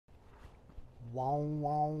Wow,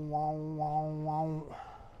 wow, wow, wow, wow.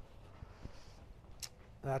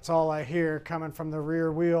 That's all I hear coming from the rear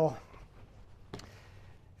wheel.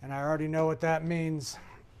 And I already know what that means.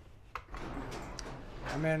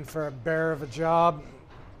 I'm in for a bear of a job.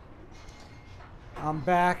 I'm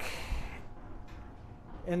back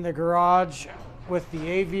in the garage with the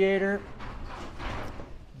Aviator.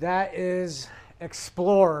 That is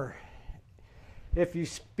Explorer, if you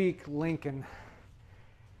speak Lincoln.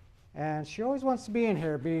 And she always wants to be in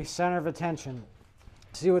here, be center of attention.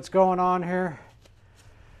 See what's going on here?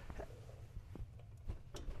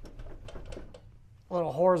 A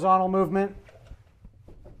little horizontal movement.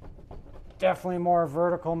 Definitely more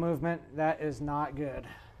vertical movement. That is not good.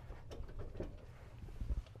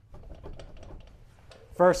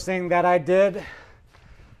 First thing that I did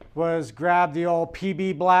was grab the old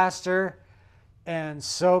PB blaster and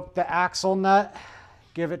soak the axle nut.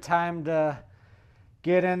 Give it time to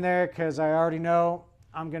get in there because I already know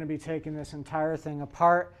I'm going to be taking this entire thing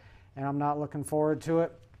apart and I'm not looking forward to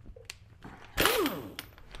it.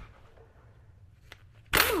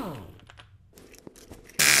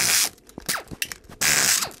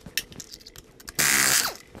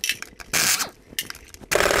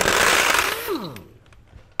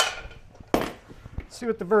 See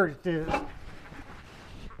what the verdict is.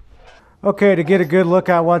 Okay, to get a good look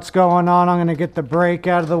at what's going on, I'm going to get the brake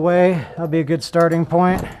out of the way. That'll be a good starting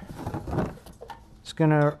point. Just going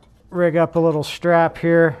to rig up a little strap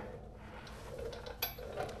here.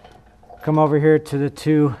 Come over here to the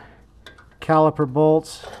two caliper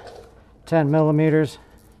bolts, 10 millimeters.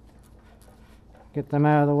 Get them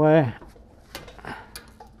out of the way.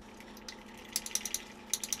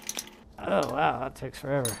 Oh wow, that takes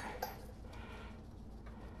forever.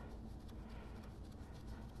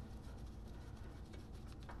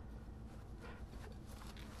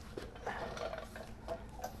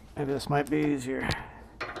 Maybe this might be easier.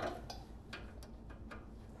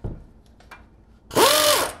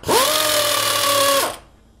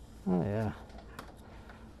 Oh yeah.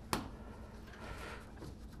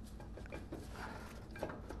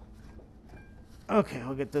 Okay,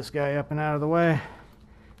 I'll get this guy up and out of the way.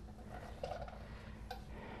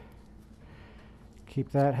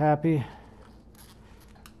 Keep that happy.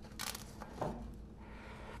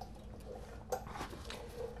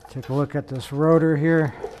 Take a look at this rotor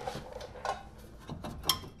here.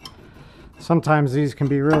 Sometimes these can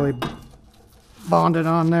be really bonded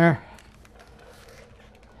on there.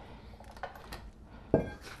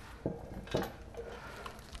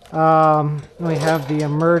 We have the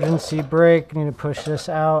emergency brake. Need to push this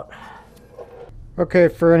out. Okay,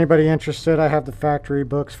 for anybody interested, I have the factory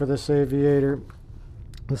books for this Aviator.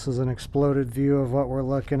 This is an exploded view of what we're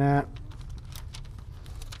looking at.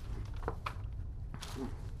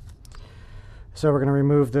 So we're going to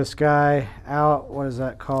remove this guy out. What is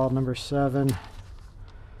that called? Number 7.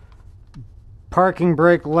 Parking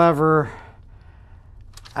brake lever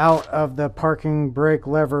out of the parking brake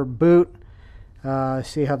lever boot.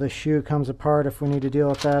 See how the shoe comes apart. If we need to deal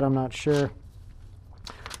with that, I'm not sure.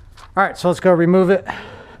 All right, so let's go remove it.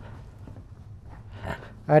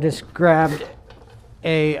 I just grabbed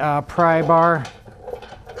a pry bar,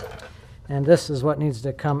 and this is what needs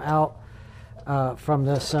to come out from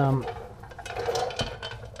this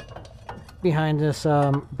behind this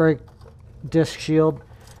brake disc shield.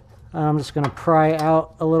 I'm just going to pry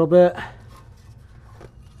out a little bit.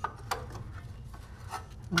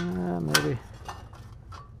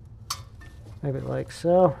 Maybe like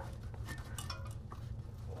so.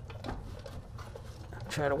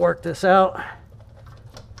 Try to work this out.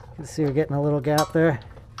 You can see we're getting a little gap there.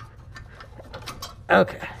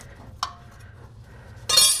 Okay.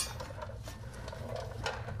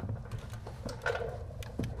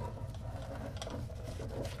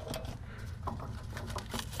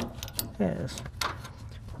 Yes.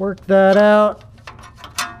 Work that out.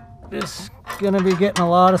 Just gonna be getting a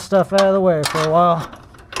lot of stuff out of the way for a while.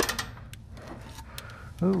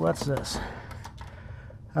 Ooh, what's this?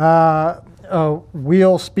 A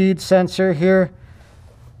wheel speed sensor here.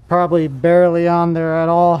 Probably barely on there at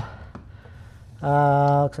all.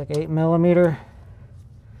 Looks like 8 millimeter.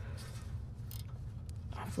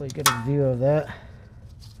 Hopefully get a view of that.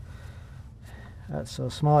 That's so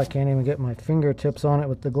small I can't even get my fingertips on it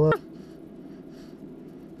with the glove.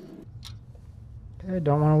 Okay,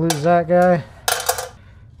 don't want to lose that guy.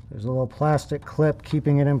 There's a little plastic clip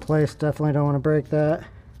keeping it in place. Definitely don't want to break that.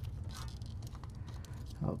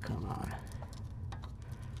 Oh, come on.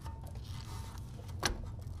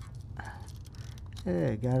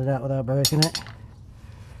 Hey, got it out without breaking it.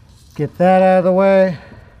 Get that out of the way.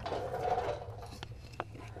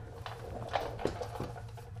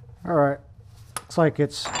 All right. Looks like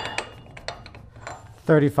it's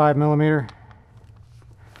 35 millimeter.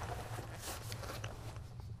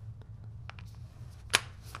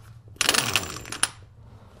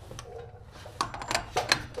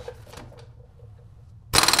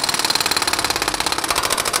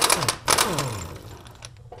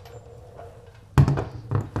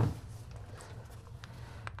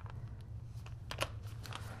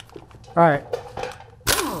 All right,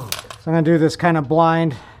 so I'm gonna do this kind of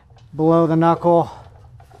blind below the knuckle.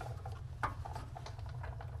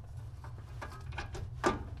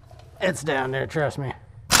 It's down there, trust me.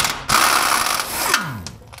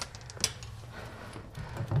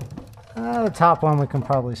 The top one we can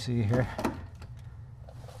probably see here.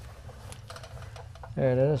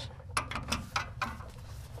 There it is.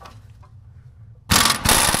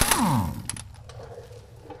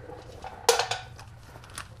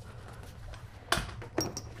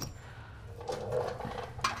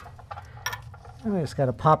 And we just got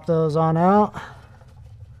to pop those on out.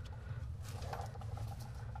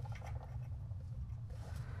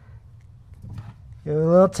 Give it a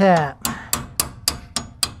little tap.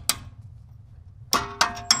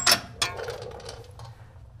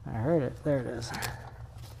 I heard it. There it is.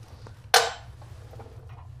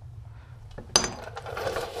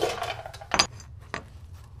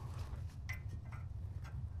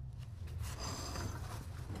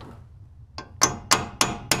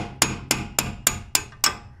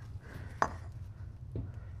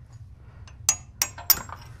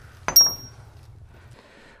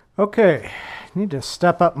 Okay, need to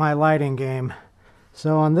step up my lighting game.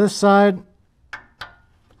 So on this side,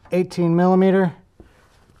 18 millimeter.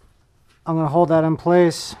 I'm going to hold that in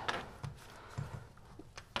place.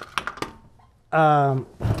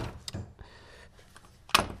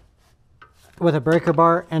 With a breaker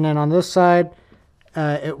bar. And then on this side,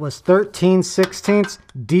 it was 13/16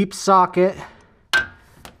 deep socket.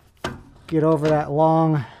 Get over that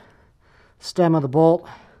long stem of the bolt.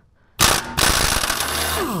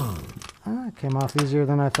 It came off easier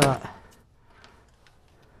than I thought.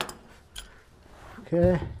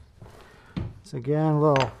 Okay. So again, a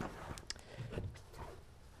little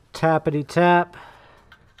tappity tap.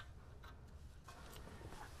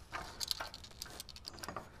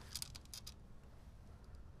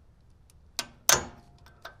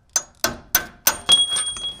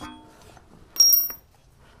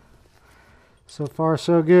 So far,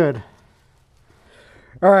 so good.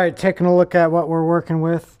 All right, taking a look at what we're working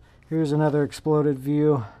with. Here's another exploded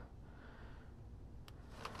view.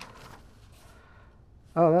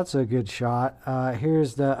 Oh, that's a good shot.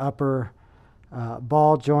 Here's the upper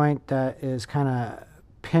ball joint that is kind of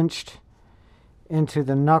pinched into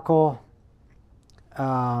the knuckle.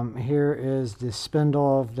 Here is the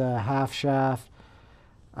spindle of the half shaft.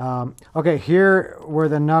 Okay, here where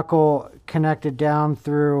the knuckle connected down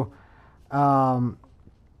through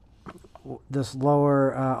this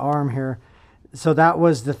lower arm here. So that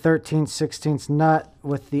was the 13/16 nut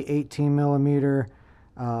with the 18 millimeter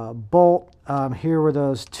bolt. Here were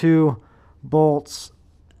those two bolts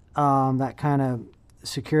that kind of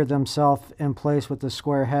secured themselves in place with the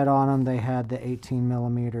square head on them. They had the 18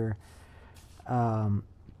 millimeter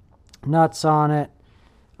nuts on it.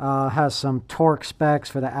 Has some torque specs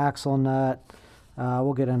for the axle nut.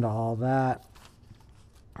 We'll get into all that.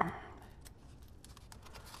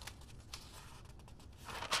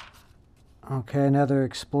 Okay, another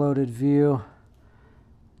exploded view.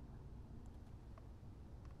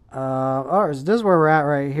 This is where we're at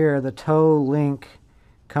right here. The toe link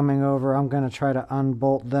coming over. I'm going to try to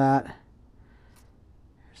unbolt that.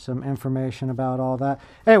 Some information about all that.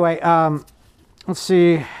 Anyway, let's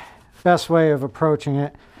see. Best way of approaching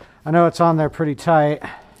it. I know it's on there pretty tight.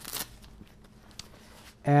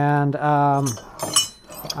 And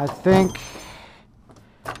I think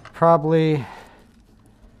probably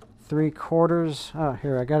 3/4. Oh,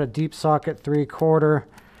 here, I got a deep socket 3/4.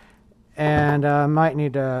 And I might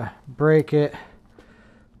need to break it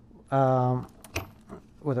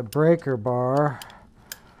with a breaker bar.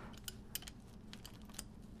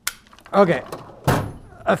 Okay,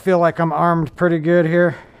 I feel like I'm armed pretty good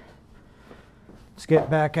here. Let's get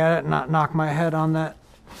back at it and not knock my head on that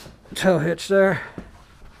tow hitch there.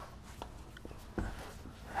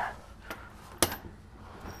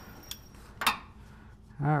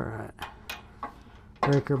 All right,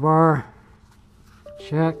 breaker bar,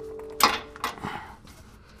 check.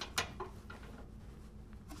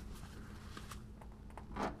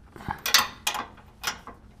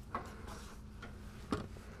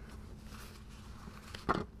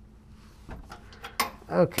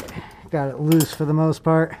 Okay, got it loose for the most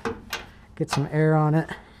part. Get some air on it.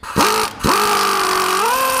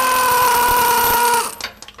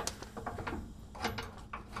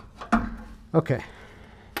 Okay.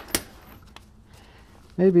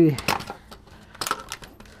 Maybe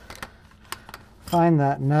find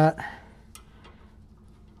that nut.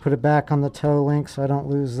 Put it back on the toe link so I don't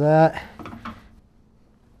lose that.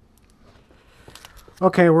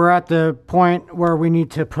 Okay, we're at the point where we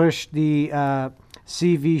need to push the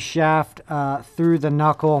CV shaft through the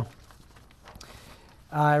knuckle.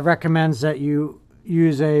 It recommends that you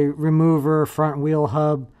use a remover front wheel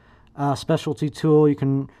hub specialty tool. You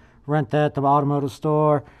can rent that at the automotive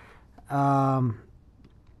store.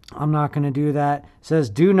 I'm not going to do that. It says,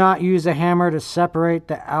 do not use a hammer to separate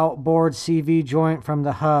the outboard CV joint from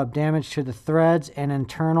the hub. Damage to the threads and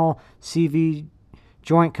internal CV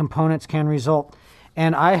joint components can result.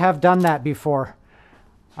 And I have done that before.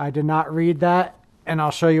 I did not read that, and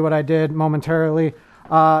I'll show you what I did momentarily.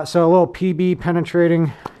 So a little PB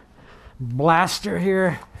penetrating blaster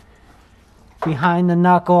here behind the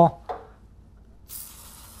knuckle.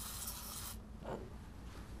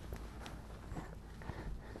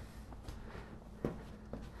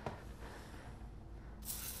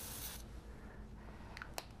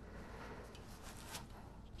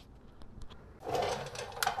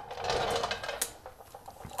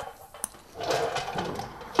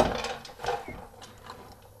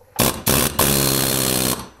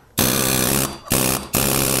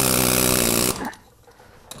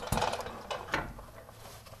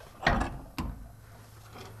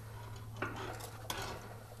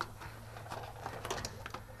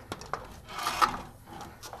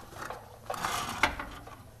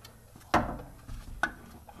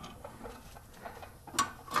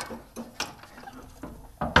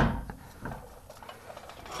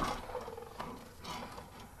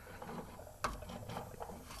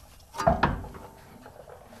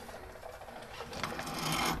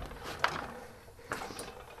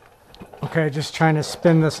 Okay, just trying to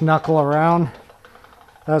spin this knuckle around.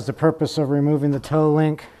 That was the purpose of removing the toe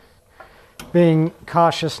link. Being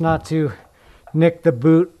cautious not to nick the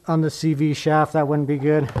boot on the CV shaft, that wouldn't be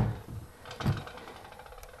good.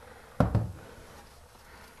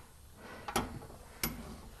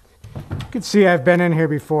 You can see I've been in here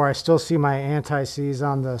before. I still see my anti-seize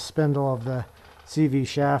on the spindle of the CV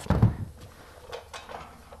shaft.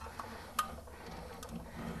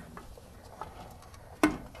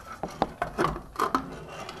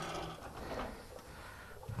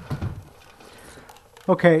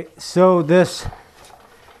 Okay, so this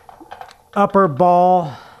upper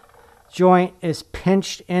ball joint is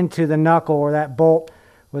pinched into the knuckle, where that bolt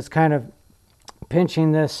was kind of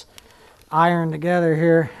pinching this iron together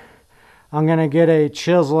here. I'm going to get a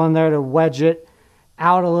chisel in there to wedge it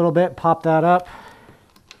out a little bit, pop that up.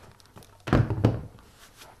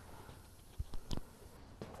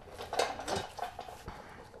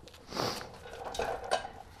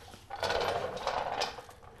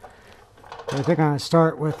 I think I'm going to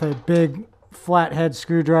start with a big flathead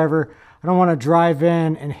screwdriver. I don't want to drive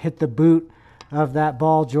in and hit the boot of that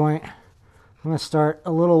ball joint. I'm going to start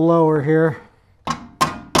a little lower here.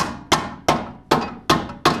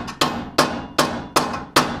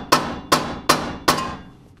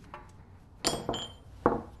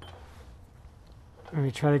 Let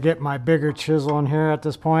me try to get my bigger chisel in here at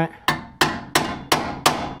this point.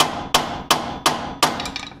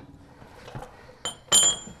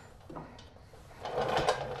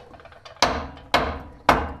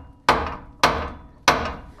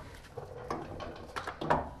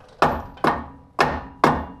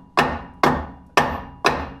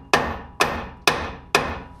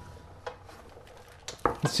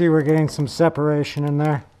 Let's see, we're getting some separation in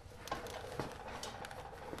there.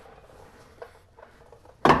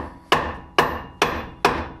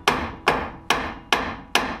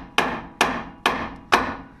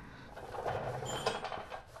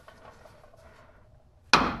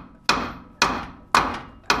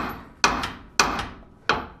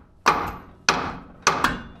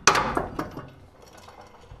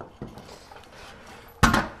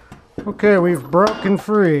 Okay, we've broken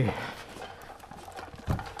free.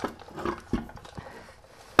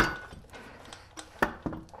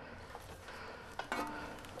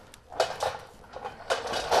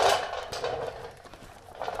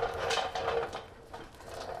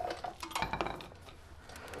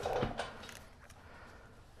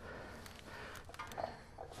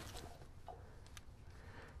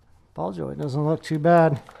 Ball joint doesn't look too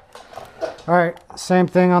bad. All right, same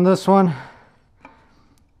thing on this one.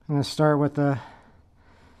 I'm going to start with a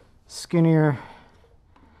skinnier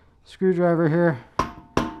screwdriver here.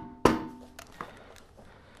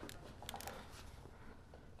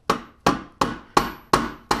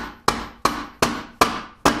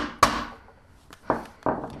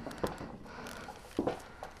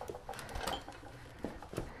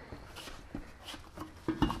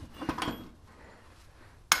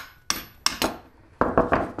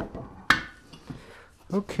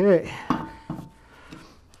 Okay.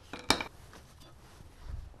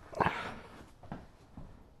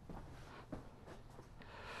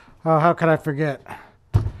 Oh, how could I forget?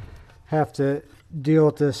 Have to deal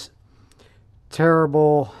with this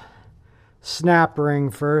terrible snap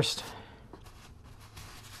ring first.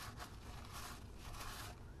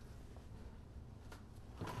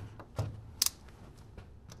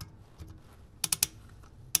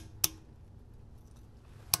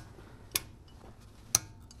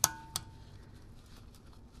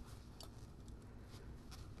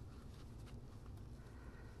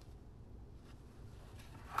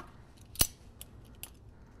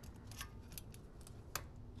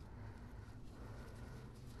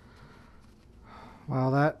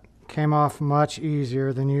 Well, that came off much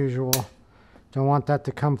easier than usual. Don't want that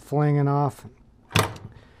to come flinging off.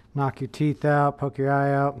 Knock your teeth out, poke your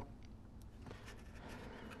eye out.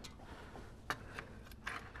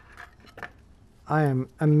 I am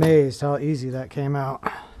amazed how easy that came out.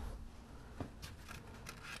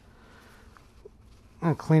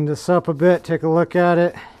 I'll clean this up a bit, take a look at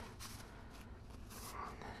it.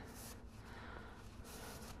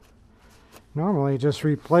 Normally just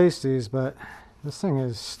replace these, but this thing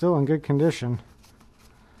is still in good condition.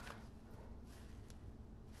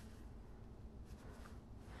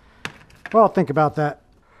 Well, think about that.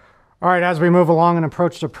 All right, as we move along and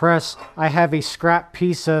approach the press, I have a scrap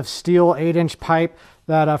piece of steel 8-inch pipe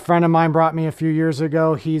that a friend of mine brought me a few years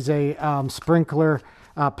ago. He's a sprinkler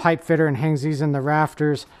pipe fitter and hangs these in the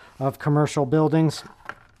rafters of commercial buildings.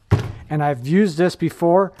 And I've used this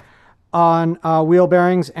before on wheel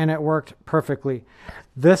bearings and it worked perfectly.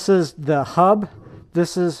 This is the hub.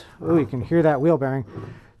 This is, oh, you can hear that wheel bearing.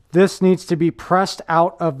 This needs to be pressed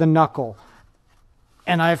out of the knuckle.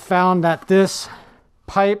 And I've found that this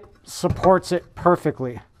pipe supports it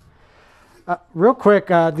perfectly. Real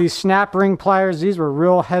quick, these snap ring pliers, these were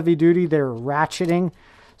real heavy duty. They were ratcheting,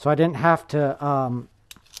 so I didn't have to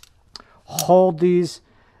hold these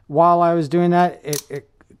while I was doing that. It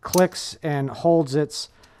clicks and holds its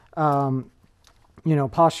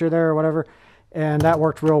posture there or whatever, and that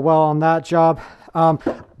worked real well on that job.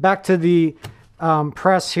 Back to the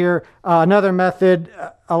press here. Another method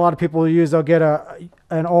a lot of people use, they'll get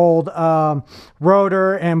an old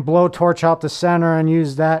rotor and blowtorch out the center and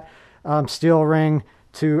use that steel ring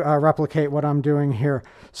to replicate what I'm doing here.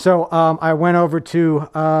 So I went over to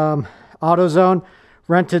AutoZone,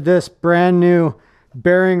 rented this brand new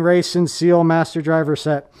bearing race and seal master driver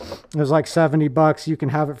set. It was like $70. You can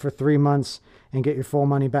have it for 3 months and get your full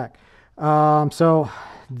money back. So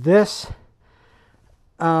this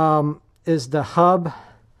is the hub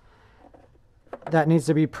that needs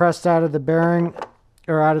to be pressed out of the bearing,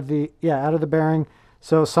 or out of the bearing.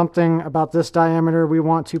 So something about this diameter we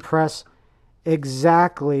want to press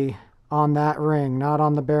exactly on that ring, not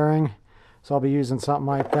on the bearing. So I'll be using something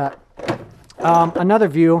like that. Another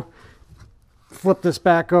view, flip this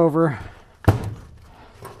back over.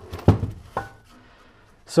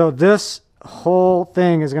 So this whole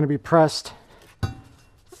thing is going to be pressed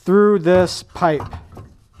through this pipe.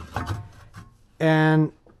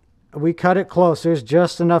 And we cut it close. There's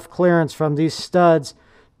just enough clearance from these studs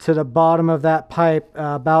to the bottom of that pipe,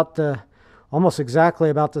 almost exactly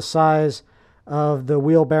about the size of the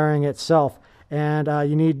wheel bearing itself. And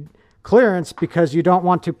you need clearance because you don't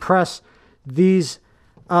want to press these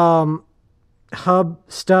hub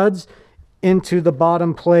studs into the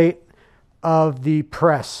bottom plate of the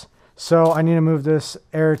press. So I need to move this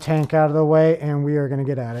air tank out of the way and we are going to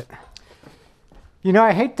get at it. You know,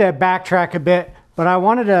 I hate to backtrack a bit, but I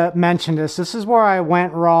wanted to mention this. This is where I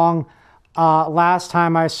went wrong last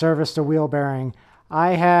time I serviced a wheel bearing.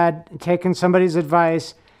 I had taken somebody's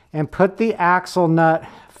advice and put the axle nut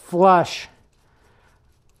flush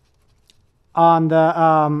on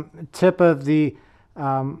the tip of the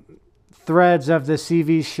threads of the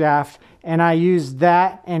CV shaft, and I used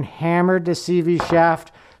that and hammered the CV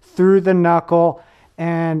shaft through the knuckle,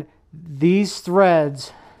 and these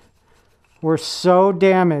threads were so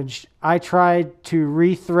damaged. I tried to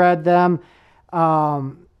rethread them.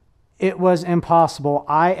 It was impossible.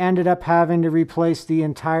 I ended up having to replace the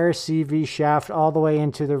entire CV shaft all the way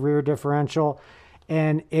into the rear differential,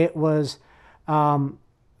 and it was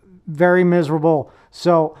very miserable.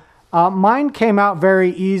 So mine came out very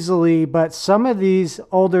easily, but some of these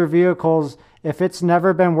older vehicles, if it's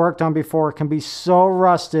never been worked on before, can be so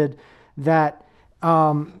rusted that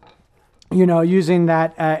using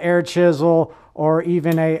that air chisel or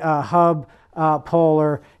even a hub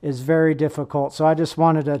puller is very difficult. So I just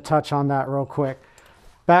wanted to touch on that real quick.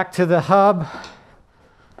 Back to the hub,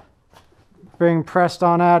 being pressed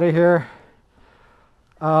on out of here.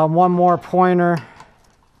 One more pointer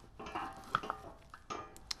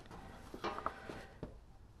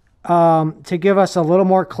to give us a little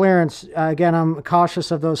more clearance. Again, I'm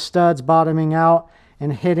cautious of those studs bottoming out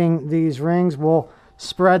and hitting these rings. We'll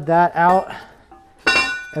spread that out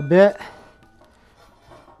a bit,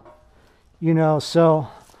 you know, so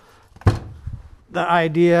the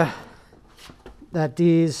idea that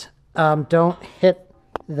these don't hit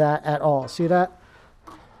that at all. See that?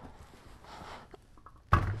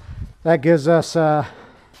 That gives us,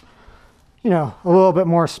 you know, a little bit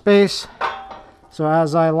more space. So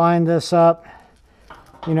as I line this up,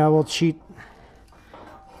 you know, we'll cheat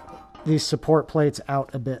these support plates out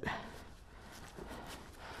a bit.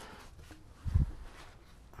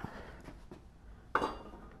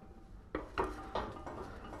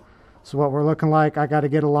 So what we're looking like, I got to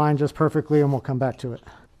get aligned just perfectly and we'll come back to it.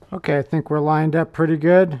 Okay, I think we're lined up pretty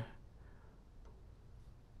good.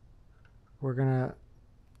 We're gonna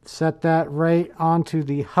set that right onto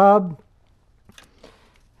the hub.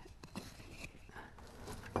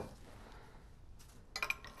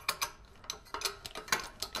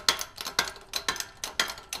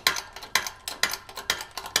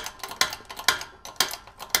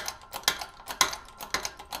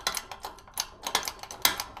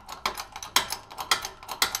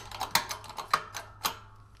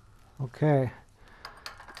 Okay.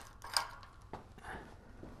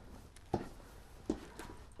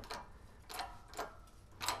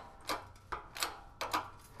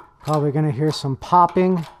 Probably going to hear some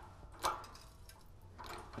popping.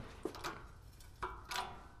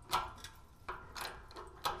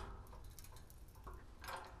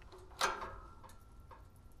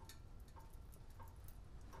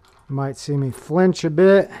 You might see me flinch a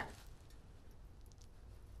bit.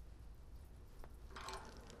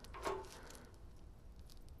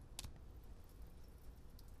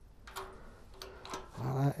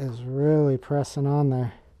 Well, that is really pressing on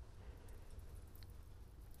there.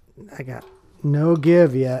 I got no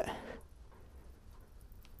give yet.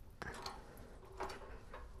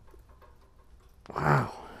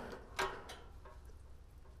 Wow.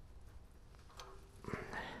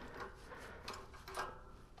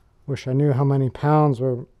 Wish I knew how many pounds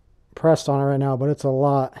were pressed on it right now, but it's a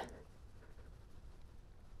lot.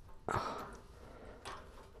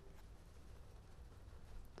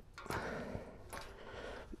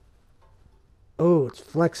 Oh, it's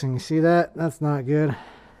flexing. You see that? That's not good.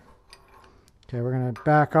 Okay, we're going to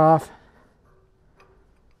back off.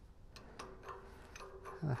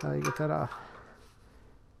 How the hell do you get that off?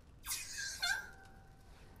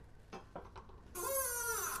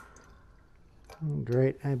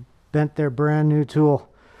 Great. I bent their brand new tool.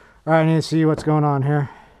 All right, I need to see what's going on here.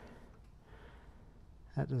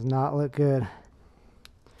 That does not look good.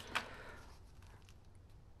 I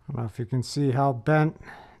don't know if you can see how bent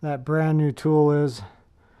that brand new tool is.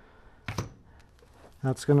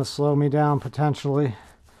 That's going to slow me down potentially.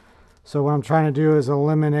 So what I'm trying to do is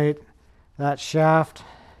eliminate that shaft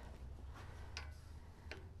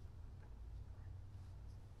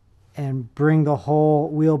and bring the whole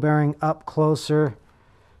wheel bearing up closer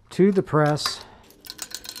to the press.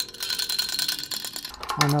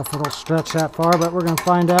 I don't know if it'll stretch that far, but we're going to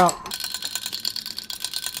find out.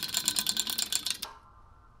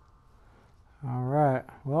 All right,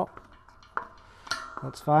 well,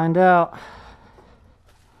 let's find out.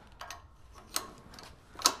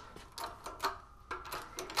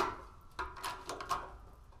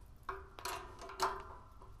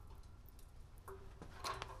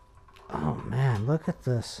 Oh man, look at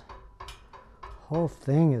this. Whole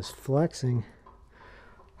thing is flexing.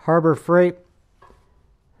 Harbor Freight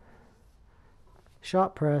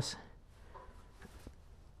shop press.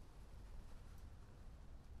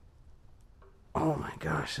 Oh my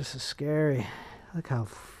gosh, this is scary. Look how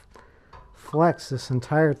flex this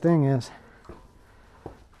entire thing is.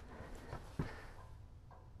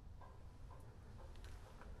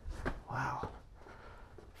 Wow.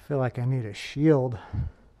 I feel like I need a shield.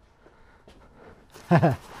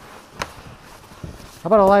 How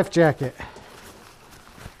about a life jacket?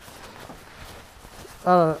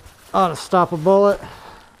 Ought to stop a bullet. I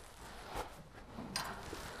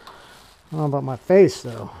don't know about my face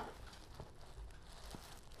though.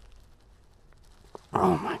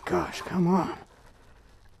 Oh my gosh, come on.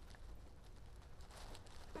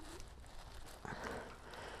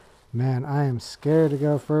 Man, I am scared to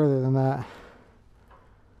go further than that.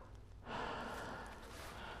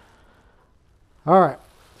 All right.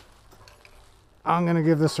 I'm going to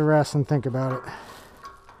give this a rest and think about it.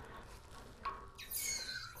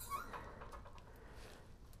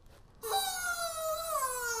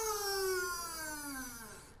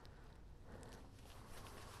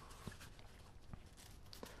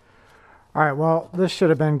 All right, well, this should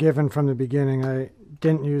have been given from the beginning. I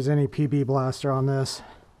didn't use any PB blaster on this.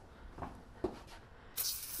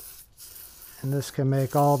 And this can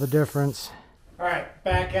make all the difference. All right,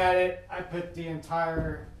 back at it. I put the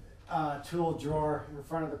entire tool drawer in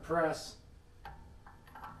front of the press,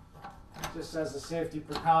 just as a safety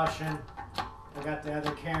precaution. I got the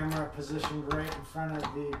other camera positioned right in front of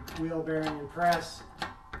the wheel bearing and press.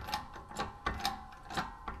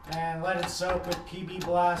 And let it soak with PB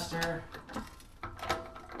blaster.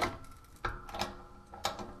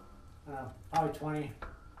 Probably 20,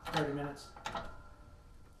 30 minutes.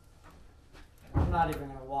 I'm not even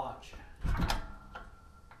going to watch.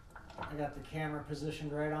 I got the camera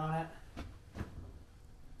positioned right on it.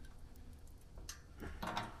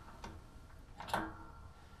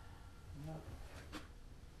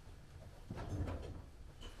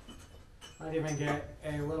 Might even get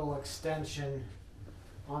a little extension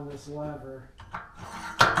on this lever.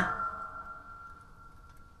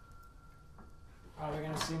 Probably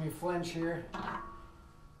going to see me flinch here.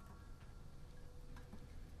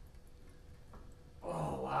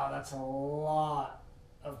 Oh wow, that's a lot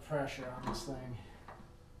of pressure on this thing.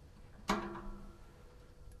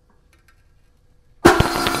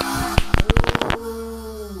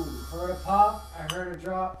 Ooh, heard a pop, I heard a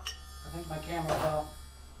drop. I think my camera fell.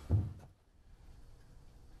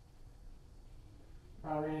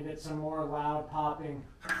 Probably going to get some more loud popping.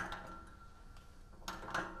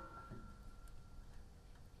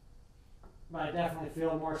 But I definitely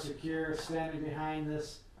feel more secure standing behind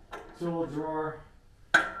this tool drawer.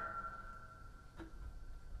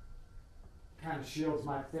 Kind of shields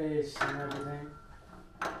my face and everything.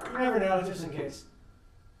 You never know, just in case.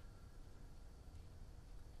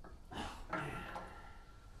 Oh, man.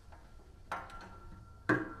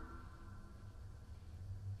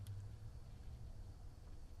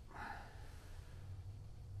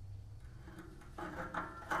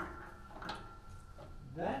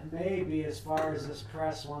 That may be as far as this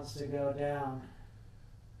press wants to go down.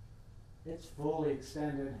 It's fully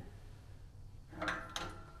extended.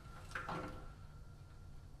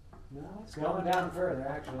 No, it's going down further,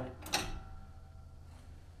 actually.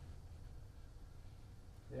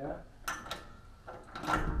 Yeah.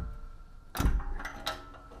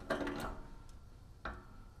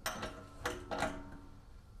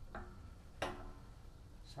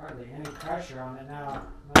 There's hardly any pressure on it now.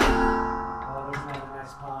 Oh, there's another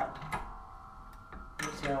nice pop.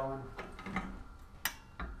 It's going.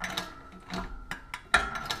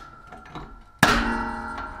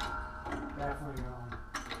 Definitely going.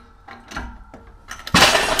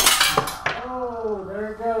 Oh, there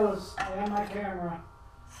it goes. And my camera.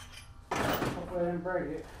 Hopefully I didn't break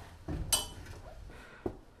it.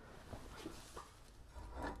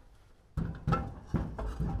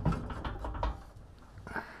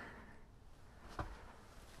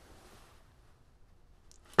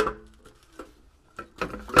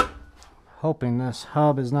 Hoping this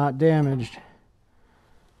hub is not damaged.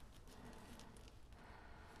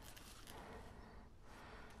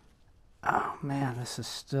 Oh man, this is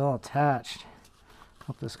still attached.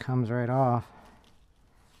 Hope this comes right off.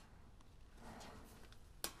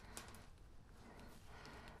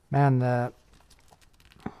 Man, the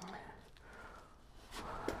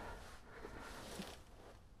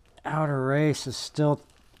outer race is still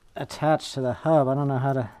attached to the hub. I don't know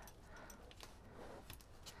how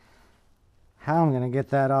I'm gonna get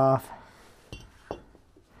that off.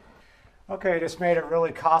 Okay, just made a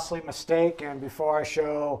really costly mistake, and before I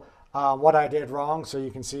show what I did wrong so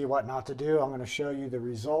you can see what not to do, I'm going to show you the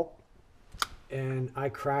result. And I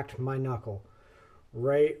cracked my knuckle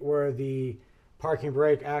right where the parking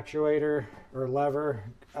brake actuator or lever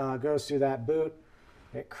goes through that boot.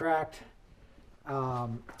 It cracked.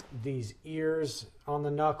 These ears on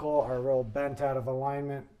the knuckle are real bent out of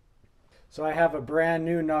alignment. So I have a brand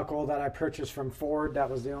new knuckle that I purchased from Ford. That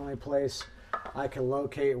was the only place I could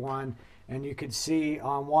locate one. And you can see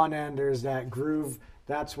on one end there's that groove.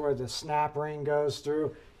 That's where the snap ring goes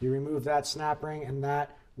through. You remove that snap ring and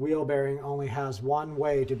that wheel bearing only has one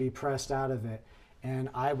way to be pressed out of it. And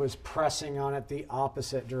I was pressing on it the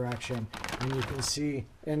opposite direction. And you can see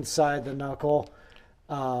inside the knuckle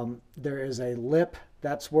there is a lip.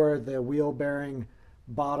 That's where the wheel bearing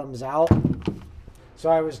bottoms out. So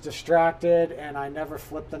I was distracted and I never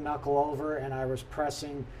flipped the knuckle over, and I was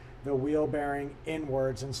pressing the wheel bearing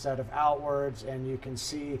inwards instead of outwards. And you can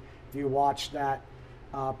see, if you watch that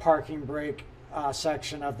parking brake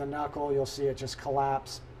section of the knuckle, you'll see it just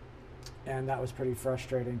collapse, and that was pretty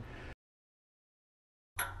frustrating.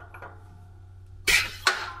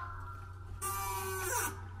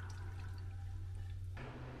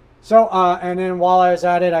 So, and then while I was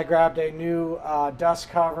at it, I grabbed a new dust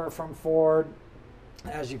cover from Ford.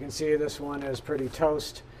 As you can see, this one is pretty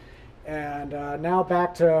toast. And now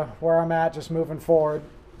back to where I'm at, just moving forward.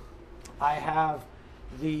 I have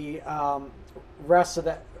the rest of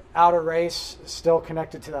the outer race still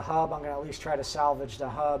connected to the hub. I'm going to at least try to salvage the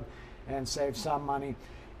hub and save some money.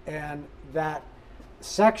 And that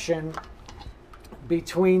section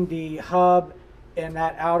between the hub and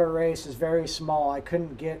that outer race is very small. I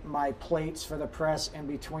couldn't get my plates for the press in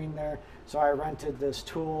between there, so I rented this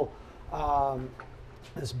tool,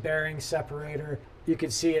 this bearing separator. You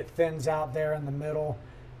can see it thins out there in the middle,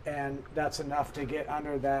 and that's enough to get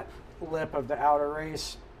under that lip of the outer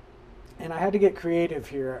race. And I had to get creative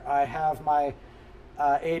here. I have my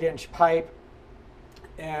 8-inch pipe,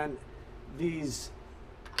 and these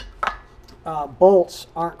bolts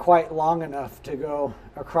aren't quite long enough to go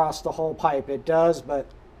across the whole pipe. It does, but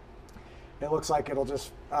it looks like it'll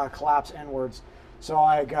just collapse inwards. So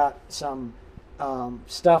I got some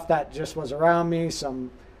stuff that just was around me, some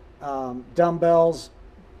dumbbells,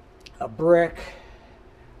 a brick.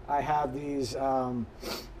 I have these,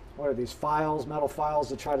 what are these files, metal files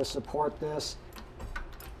to try to support this.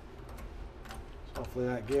 Hopefully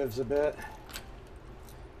that gives a bit.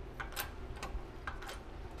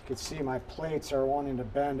 You can see my plates are wanting to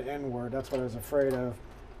bend inward. That's what I was afraid of.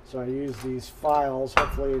 So I use these files.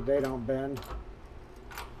 Hopefully they don't bend.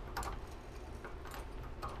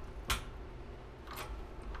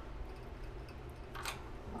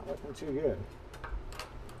 Not looking too good.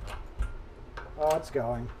 Oh, it's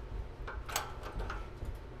going.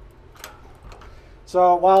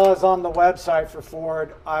 So while I was on the website for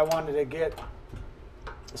Ford, I wanted to get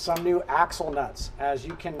some new axle nuts, as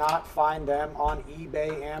you cannot find them on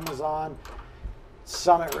eBay, Amazon,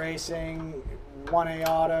 Summit Racing, 1A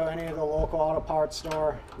Auto, any of the local auto parts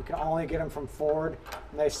store. You can only get them from Ford,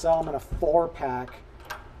 and they sell them in a 4-pack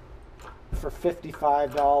for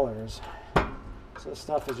 $55. So this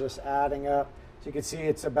stuff is just adding up. So you can see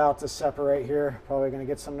it's about to separate here. Probably going to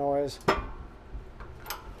get some noise. At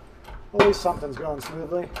least something's going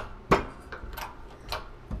smoothly.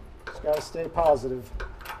 Just got to stay positive.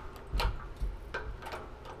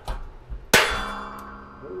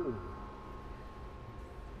 Ooh.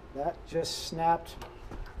 That just snapped.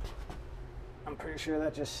 I'm pretty sure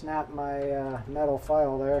that just snapped my metal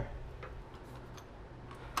file there.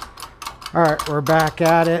 All right, we're back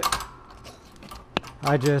at it.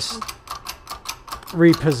 I just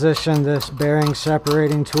repositioned this bearing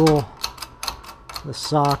separating tool, the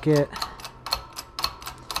socket.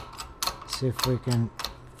 See if we can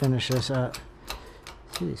finish this up.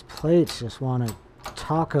 See, these plates just want to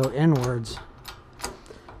taco inwards.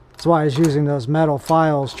 That's why I was using those metal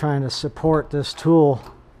files trying to support this tool.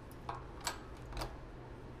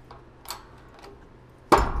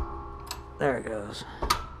 There it goes.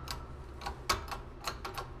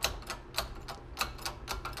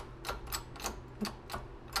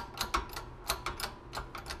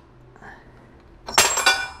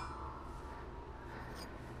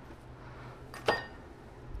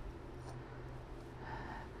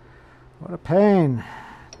 What a pain.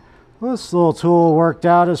 Well, this little tool worked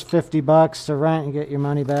out as $50 to rent and get your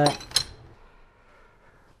money back.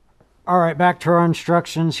 All right, back to our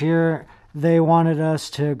instructions here. They wanted us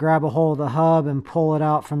to grab a hold of the hub and pull it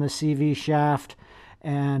out from the CV shaft,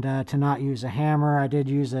 and to not use a hammer. I did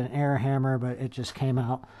use an air hammer, but it just came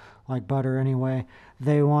out like butter anyway.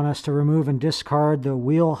 They want us to remove and discard the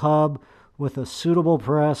wheel hub with a suitable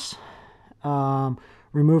press.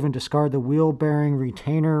 Remove and discard the wheel bearing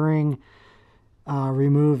retainer ring.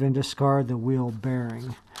 Remove and discard the wheel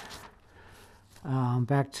bearing.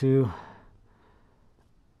 Back to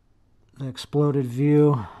the exploded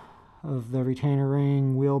view of the retainer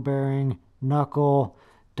ring, wheel bearing, knuckle,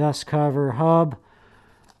 dust cover, hub.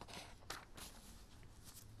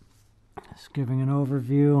 Just giving an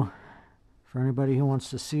overview for anybody who wants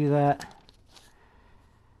to see that.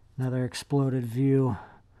 Another exploded view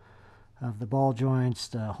of the ball joints,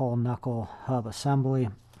 the whole knuckle hub assembly.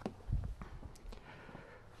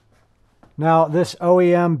 Now, this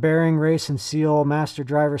OEM bearing race and seal master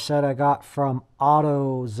driver set I got from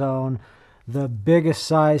AutoZone. The biggest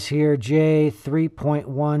size here, J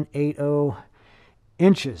 3.180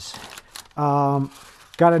 inches. Got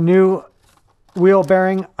a new wheel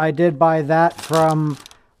bearing. I did buy that from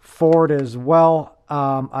Ford as well.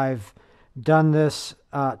 I've done this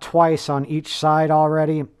twice on each side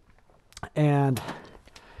already, and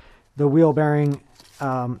the wheel bearing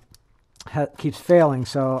keeps failing,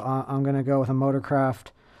 so I'm going to go with a Motorcraft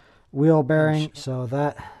wheel bearing. So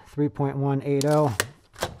that 3.180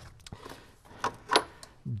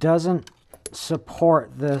 doesn't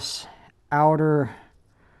support this outer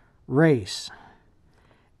race.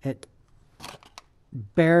 It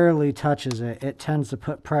barely touches it. It tends to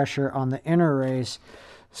put pressure on the inner race.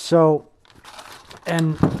 So,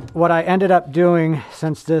 and what I ended up doing,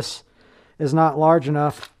 since this is not large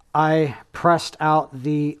enough, I pressed out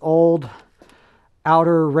the old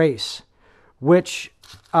outer race, which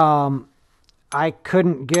I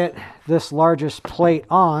couldn't get this largest plate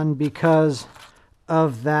on because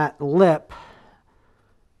of that lip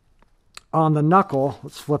on the knuckle.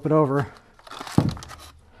 Let's flip it over.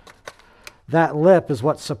 That lip is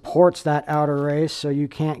what supports that outer race, so you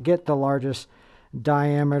can't get the largest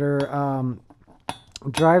diameter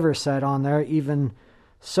driver set on there, even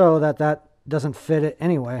so that doesn't fit it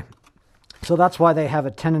anyway. So that's why they have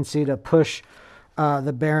a tendency to push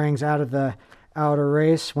the bearings out of the outer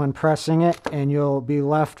race when pressing it, and you'll be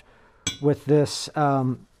left with this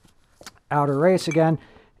outer race again.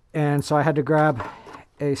 And so I had to grab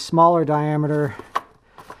a smaller diameter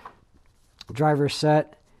driver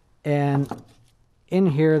set, and in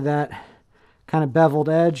here, that kind of beveled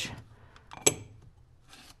edge,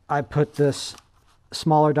 I put this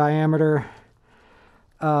smaller diameter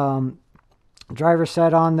driver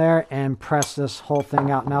set on there and press this whole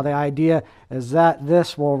thing out. Now the idea is that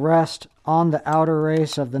this will rest on the outer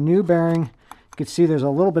race of the new bearing. You can see there's a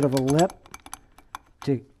little bit of a lip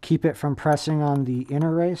to keep it from pressing on the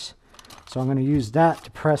inner race. So I'm going to use that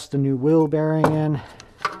to press the new wheel bearing in.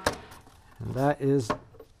 And that is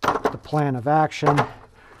the plan of action.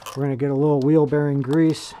 We're going to get a little wheel bearing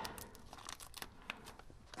grease.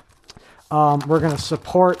 We're going to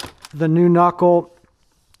support the new knuckle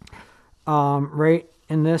right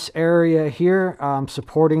in this area here,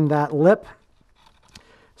 supporting that lip.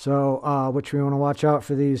 So, which we want to watch out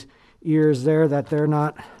for these ears there, that they're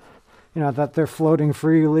not, that they're floating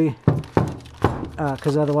freely,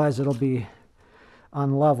 because otherwise it'll be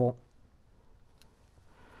unlevel.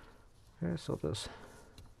 Okay, so this.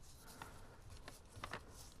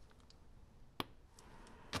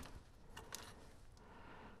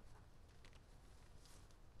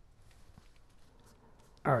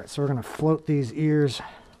 All right, so we're going to float these ears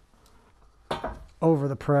over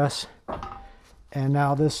the press. And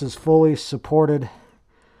now this is fully supported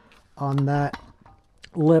on that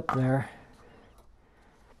lip there.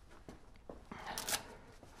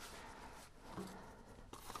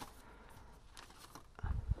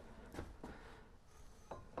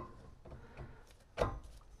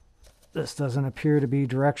 This doesn't appear to be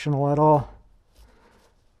directional at all.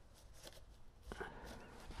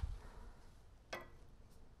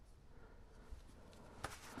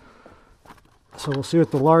 So we'll see what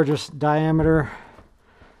the largest diameter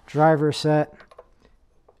driver set.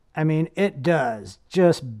 I mean, it does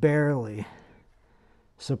just barely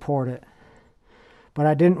support it. But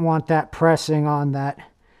I didn't want that pressing on that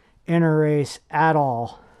inner race at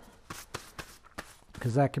all,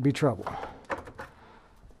 because that could be trouble.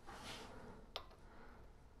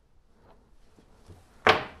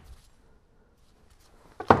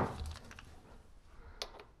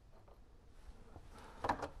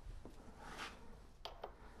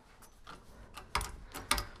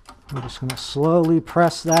 I'm just going to slowly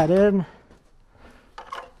press that in.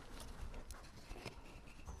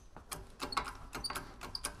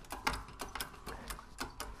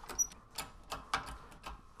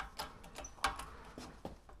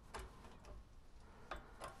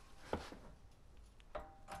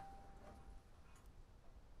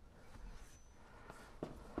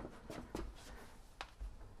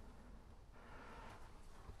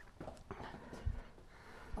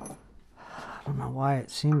 I don't know why it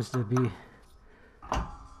seems to be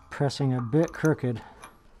pressing a bit crooked.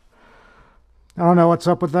 I don't know what's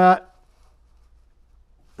up with that.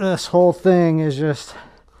 This whole thing is just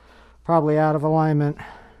probably out of alignment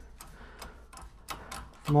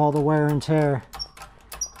from all the wear and tear.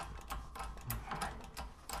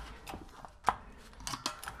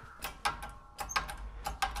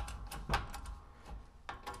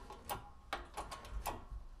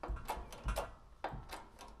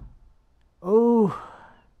 Oh.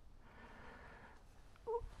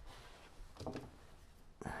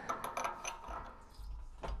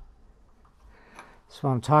 So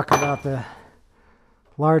I'm talking about the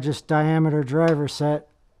largest diameter driver set.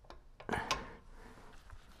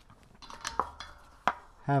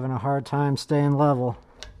 Having a hard time staying level.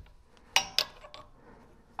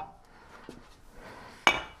 I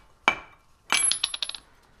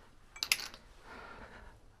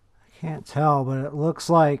can't tell, but it looks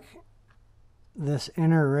like this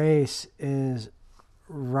inner race is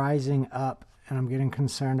rising up, and I'm getting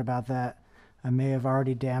concerned about that. I may have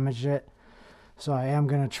already damaged it. So I am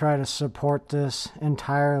going to try to support this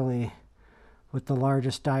entirely with the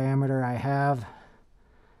largest diameter I have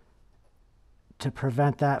to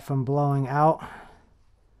prevent that from blowing out.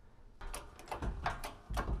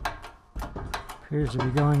 Appears to be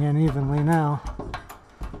going in evenly now.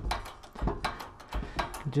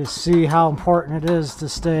 Just see how important it is to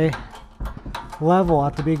stay level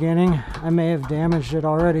at the beginning. I may have damaged it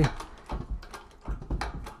already.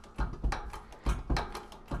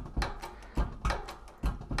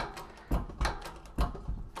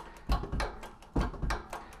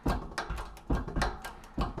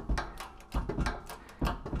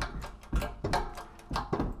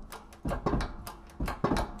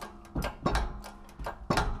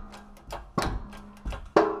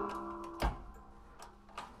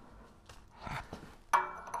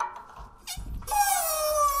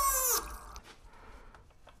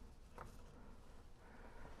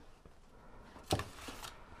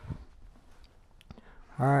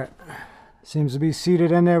 All right, seems to be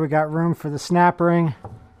seated in there. We got room for the snap ring.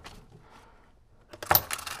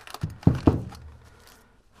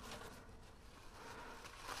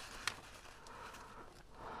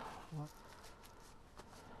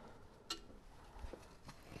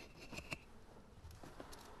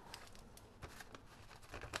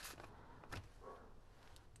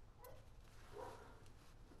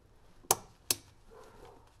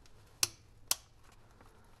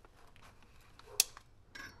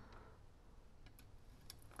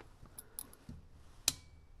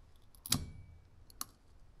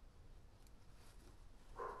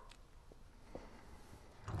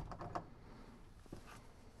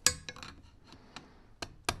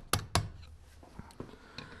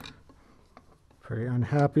 Pretty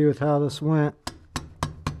unhappy with how this went.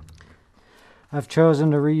 I've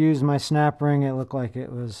chosen to reuse my snap ring. It looked like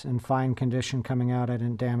it was in fine condition coming out. I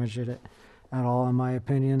didn't damage it at all, in my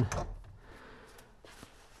opinion.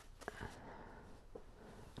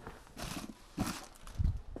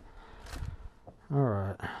 All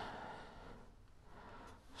right.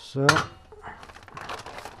 So,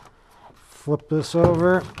 flip this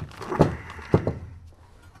over.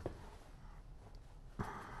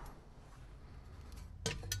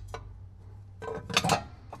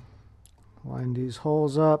 Line these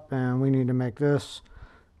holes up, and we need to make this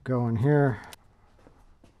go in here.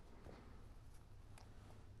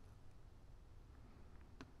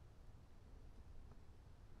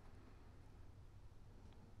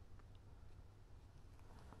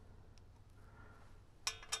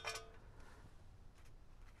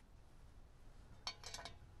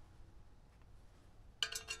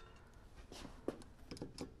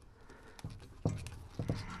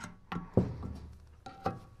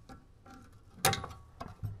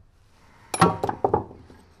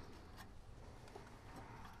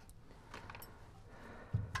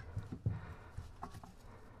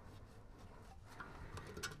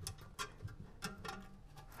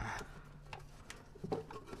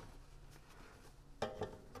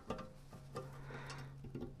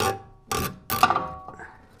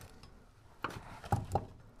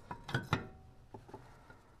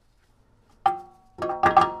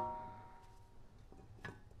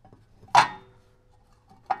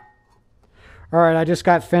 All right, I just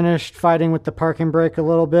got finished fighting with the parking brake a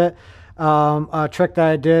little bit. A trick that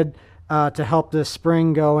I did to help this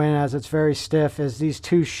spring go in, as it's very stiff, is these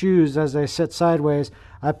two shoes as they sit sideways.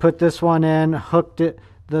 I put this one in, hooked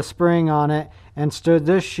the spring on it, and stood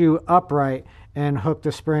this shoe upright and hooked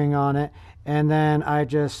the spring on it. And then I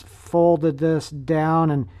just folded this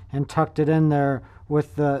down and tucked it in there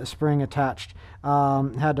with the spring attached.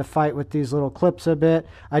 Had to fight with these little clips a bit.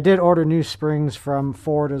 I did order new springs from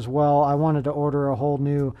Ford as well. I wanted to order a whole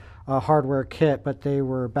new hardware kit, but they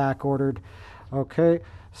were back ordered. Okay,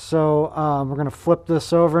 so we're going to flip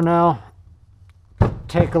this over now.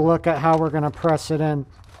 Take a look at how we're going to press it in.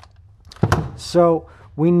 So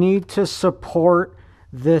we need to support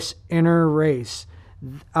this inner race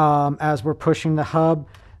as we're pushing the hub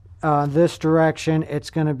this direction. It's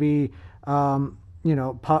going to be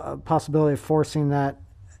possibility of forcing that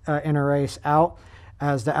inner race out.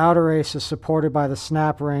 As the outer race is supported by the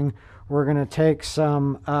snap ring, we're going to take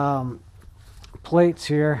some plates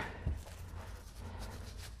here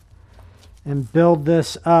and build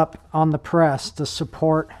this up on the press to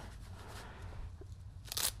support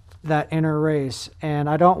that inner race. And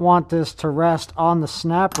I don't want this to rest on the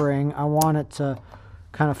snap ring. I want it to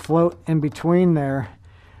kind of float in between there.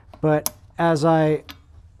 But as I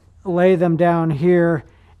lay them down here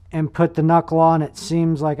and put the knuckle on, it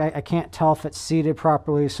seems like I can't tell if it's seated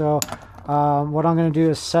properly. So what I'm going to do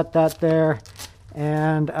is set that there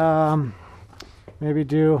and maybe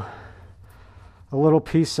do a little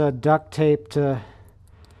piece of duct tape to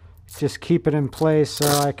just keep it in place so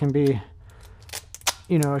I can be,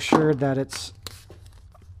 you know, assured that it's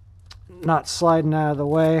not sliding out of the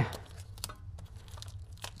way.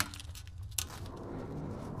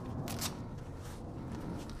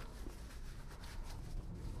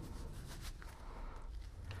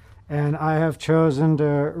 And I have chosen to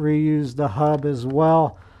reuse the hub as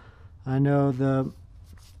well. I know the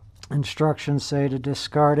instructions say to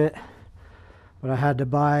discard it, but I had to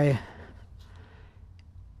buy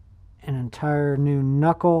an entire new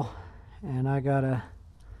knuckle, and I gotta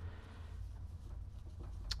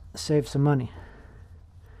save some money.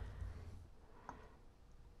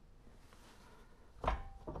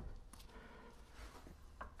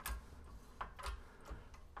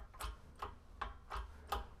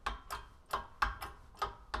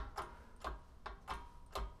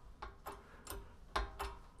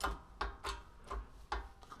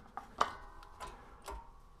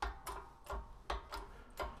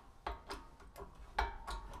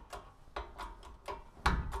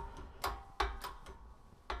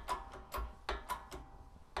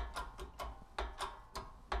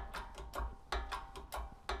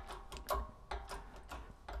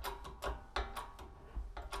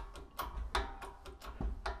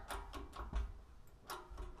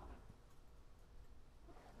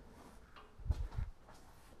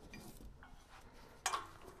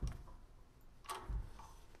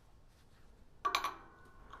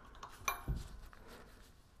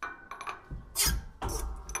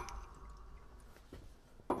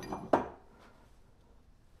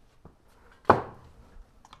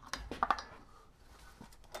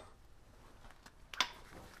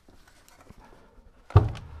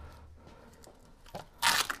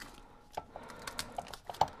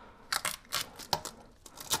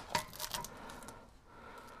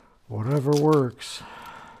 Whatever works.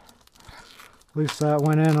 At least that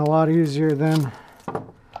went in a lot easier than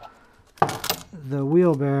the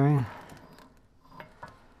wheel bearing.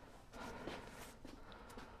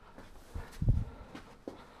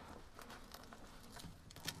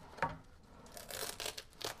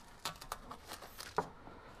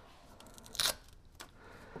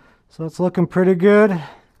 So it's looking pretty good.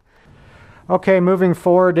 Okay, moving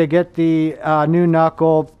forward to get the new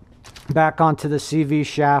knuckle back onto the CV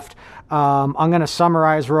shaft. I'm going to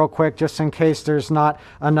summarize real quick just in case there's not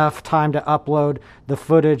enough time to upload the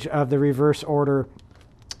footage of the reverse order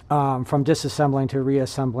from disassembling to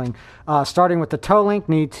reassembling. Starting with the toe link,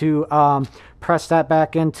 need to press that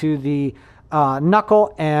back into the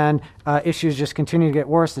knuckle, and issues just continue to get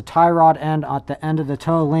worse. The tie rod end at the end of the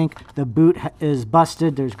toe link, the boot is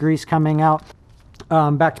busted. There's grease coming out.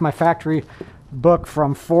 Back to my factory book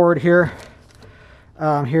from Ford here.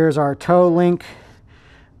 Here's our toe link.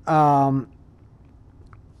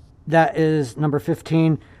 That is number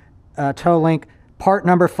 15 toe link. Part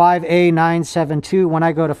number 5A972. When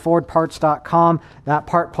I go to fordparts.com, that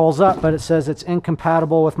part pulls up, but it says it's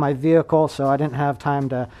incompatible with my vehicle, so I didn't have time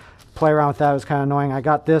to play around with that. It was kind of annoying. I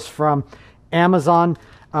got this from Amazon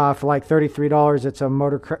for like $33. It's a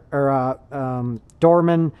motor or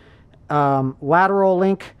Dorman lateral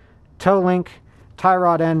link, toe link, tie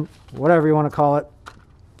rod end, whatever you want to call it.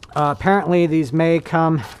 Apparently these may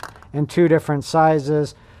come in two different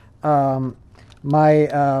sizes.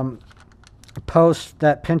 My post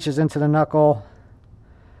that pinches into the knuckle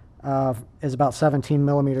is about 17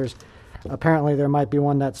 millimeters. Apparently there might be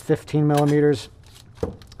one that's 15 millimeters.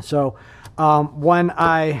 So when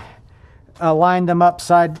I lined them up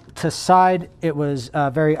side to side, it was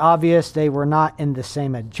very obvious they were not in the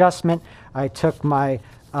same adjustment. I took my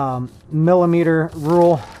millimeter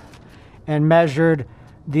rule and measured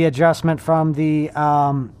the adjustment from the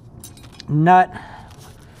nut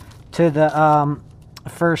to the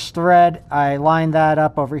first thread. I lined that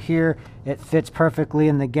up over here. It fits perfectly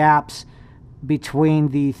in the gaps between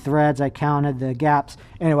the threads. I counted the gaps.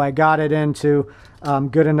 Anyway, I got it into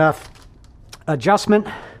good enough adjustment,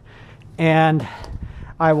 and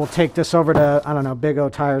I will take this over to, I don't know, Big O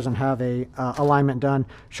Tires and have a alignment done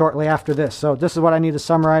shortly after this. So this is what I need to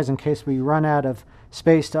summarize in case we run out of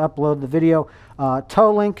space to upload the video.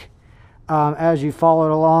 Toe link, as you follow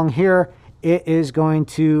it along here, it is going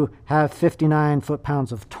to have 59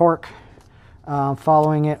 foot-pounds of torque.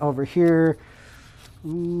 Following it over here,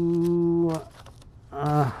 all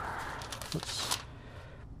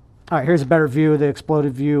right, here's a better view, the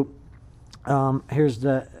exploded view. Here's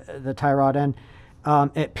the tie rod end.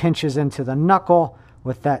 It pinches into the knuckle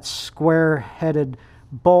with that square-headed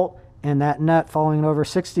bolt and that nut following it over,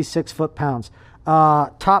 66 foot-pounds.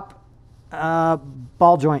 Top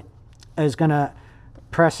ball joint is going to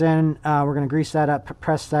press in. We're going to grease that up,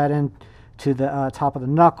 press that in to the top of the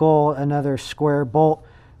knuckle, another square bolt,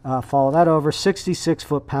 follow that over, 66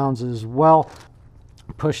 foot-pounds as well.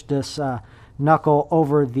 Push this knuckle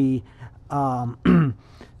over the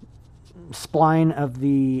spline of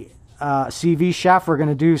the CV shaft. We're going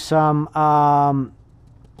to do some, I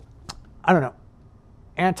don't know,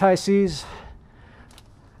 anti-seize.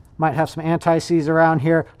 Might have some anti-seize around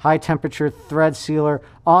here. High temperature thread sealer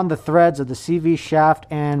on the threads of the CV shaft,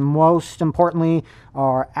 and most importantly,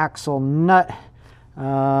 our axle nut.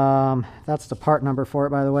 That's the part number for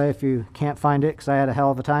it, by the way, if you can't find it, because I had a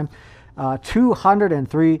hell of a time.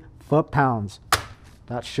 203 foot-pounds.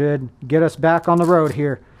 That should get us back on the road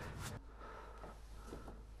here.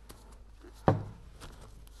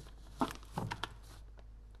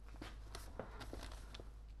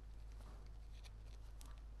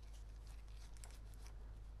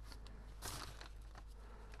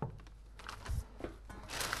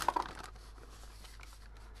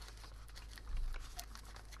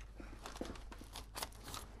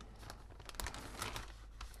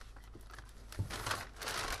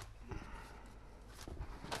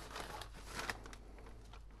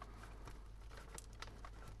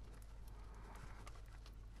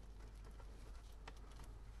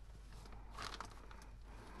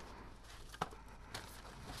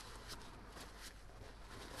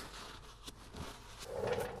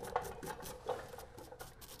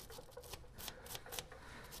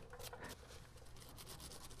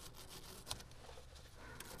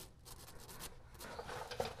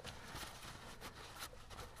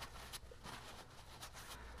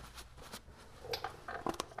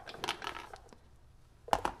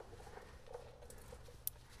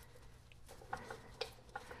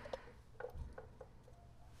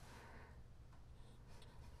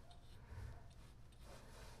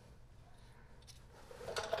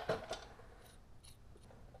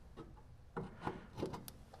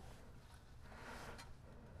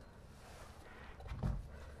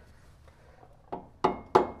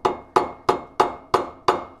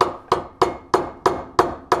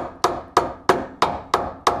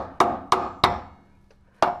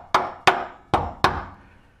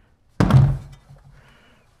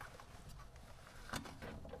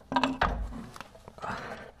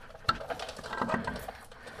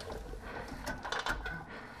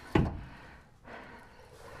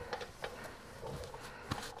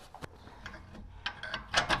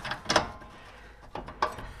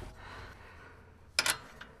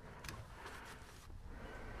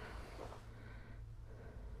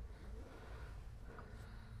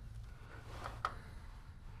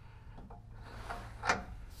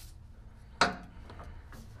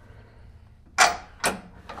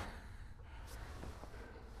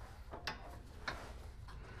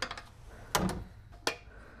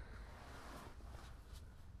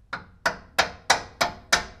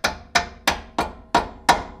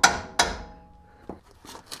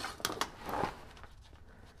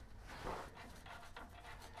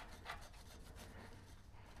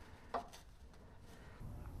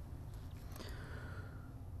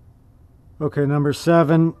 Okay, number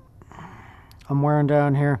 7, I'm wearing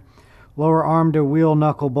down here. Lower arm to wheel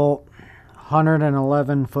knuckle bolt,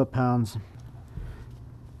 111 foot-pounds.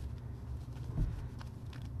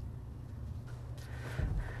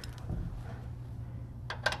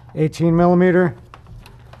 $18mm,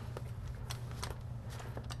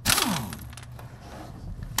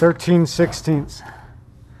 13/16.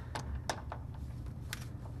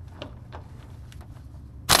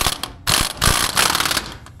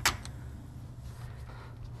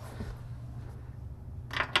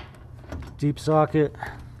 Deep socket.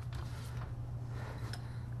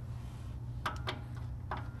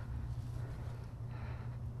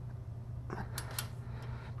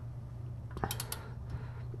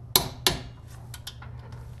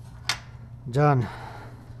 Done.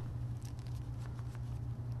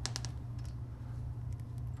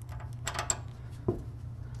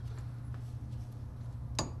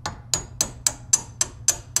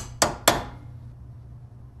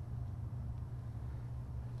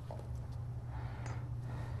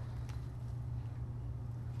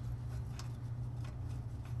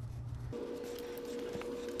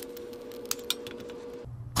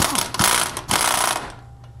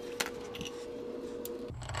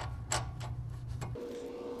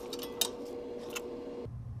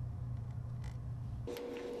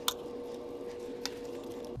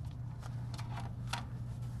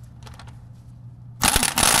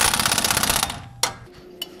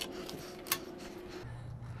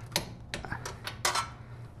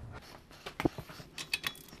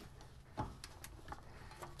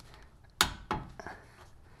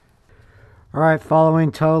 All right,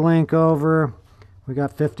 following toe link over, We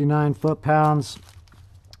got 59 foot-pounds.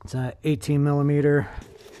 It's a 18 millimeter.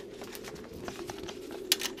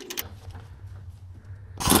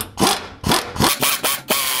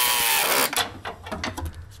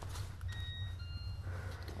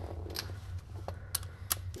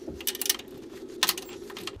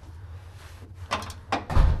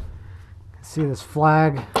 See this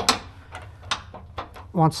flag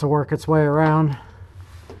wants to work its way around.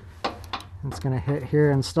 It's going to hit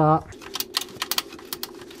here and stop.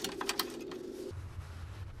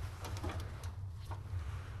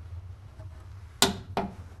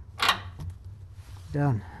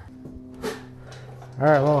 Done. All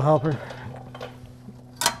right, little helper.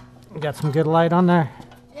 Got some good light on there.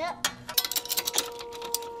 Yep.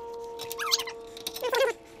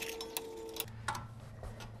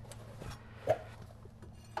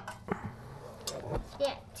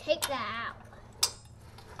 Yeah, take that out.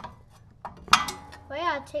 What do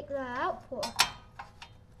I take that out for?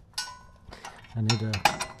 I need to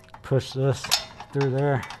push this through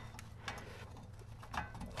there.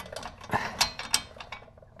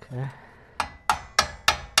 Okay.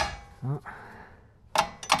 Oh.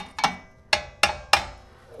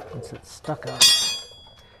 Once it's stuck on.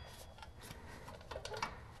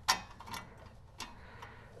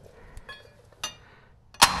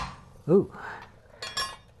 Ooh,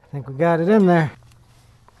 I think we got it in there.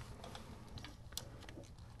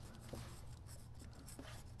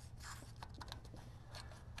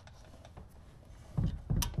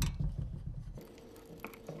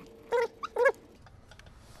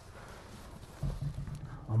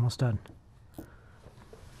 Almost done.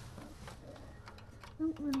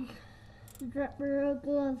 Drop my rubber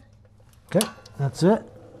glove. Okay, that's it.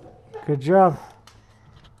 Good job.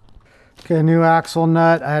 Okay, new axle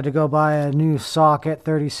nut. I had to go buy a new socket,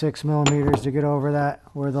 36 millimeters, to get over that,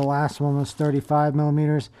 where the last one was 35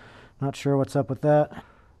 millimeters. Not sure what's up with that.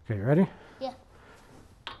 Okay, ready? Yeah.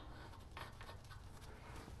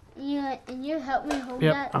 And you help me hold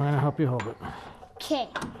Yep, that? I'm gonna help you hold it. Okay.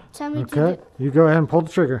 Tell me Okay, to do. you go ahead and pull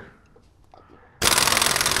the trigger.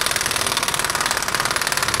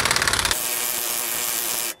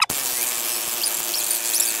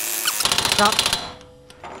 Stop.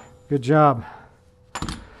 Good job.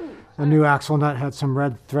 The new axle nut had some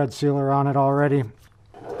red thread sealer on it already.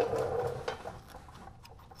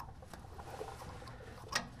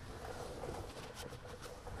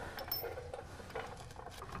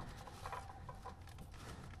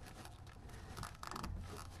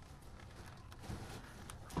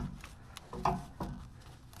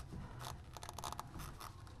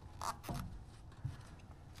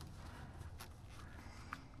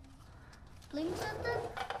 Clean something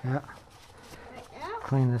Yeah, right now.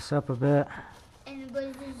 clean this up a bit. And what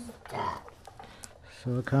is that?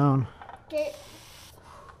 Silicone. Okay.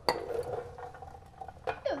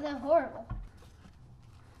 Ew, that's horrible.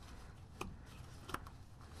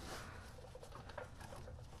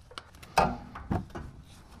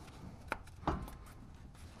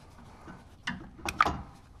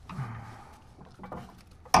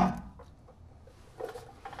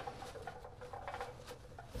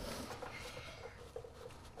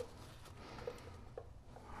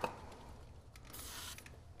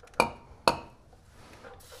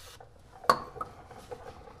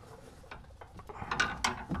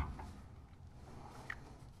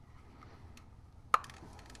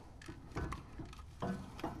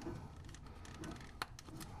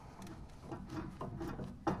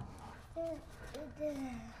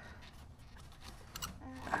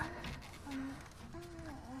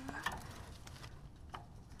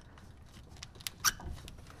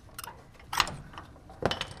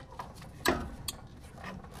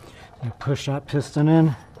 You push that piston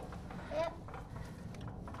in. Yep.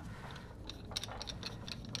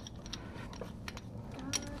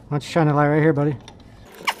 Why don't you shine a light right here, buddy?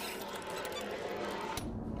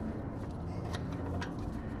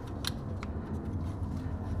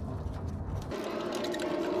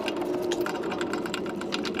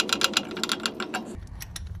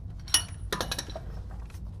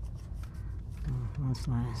 That's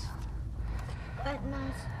nice. That's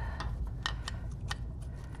nice.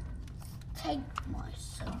 Take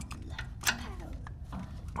myself that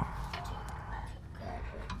power.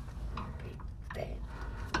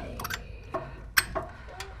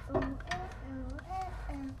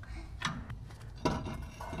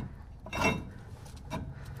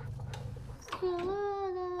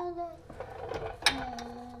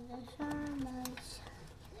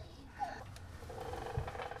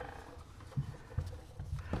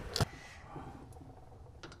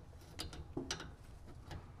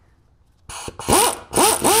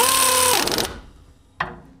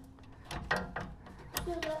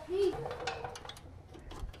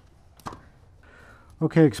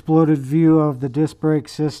 Okay, exploded view of the disc brake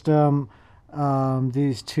system.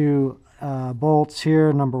 These two bolts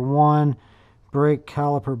here, number 1, brake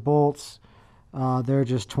caliper bolts. They're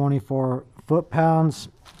just 24 foot-pounds.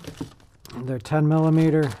 They're 10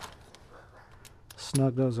 millimeter.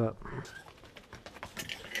 Snug those up.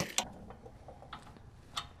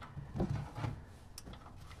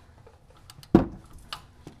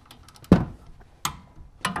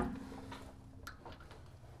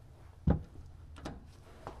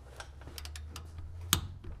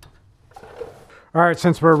 All right,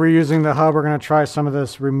 since we're reusing the hub, we're going to try some of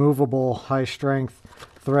this removable high-strength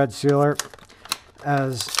thread sealer.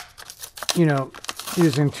 As you know,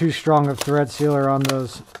 using too strong of thread sealer on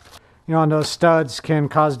those, on those studs can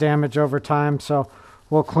cause damage over time. So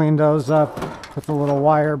we'll clean those up with a little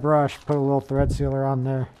wire brush, put a little thread sealer on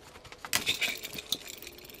there.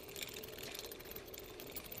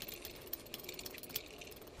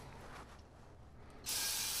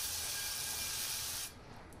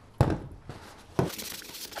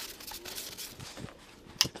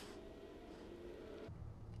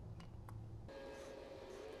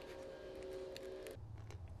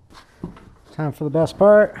 Time for the best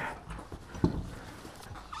part.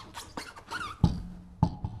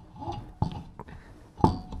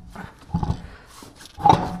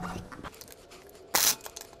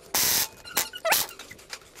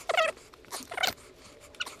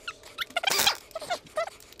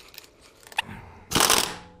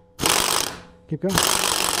 Keep going.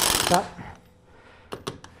 Stop.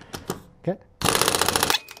 Okay.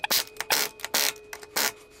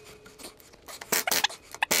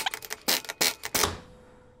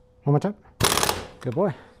 One more time. Good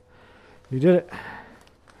boy. You did it.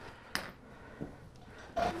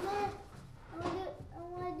 I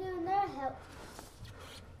want to do another help.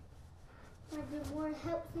 I want to do more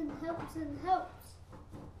helps and helps and helps.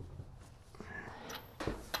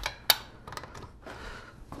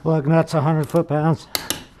 Lug nut's 100 foot-pounds.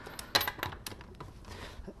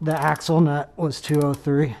 The axle nut was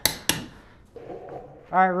 203. All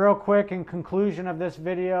right, real quick, in conclusion of this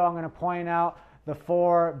video, I'm going to point out the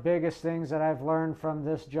 4 biggest things that I've learned from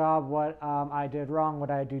this job, what I did wrong, what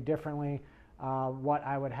I do differently, what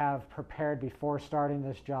I would have prepared before starting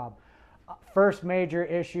this job. First major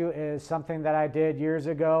issue is something that I did years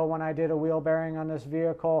ago when I did a wheel bearing on this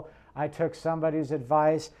vehicle. I took somebody's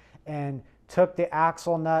advice and took the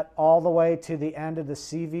axle nut all the way to the end of the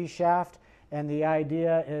CV shaft. And the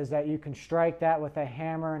idea is that you can strike that with a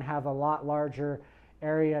hammer and have a lot larger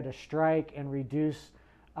area to strike and reduce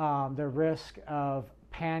the risk of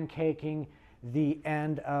pancaking the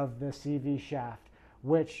end of the CV shaft,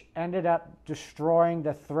 which ended up destroying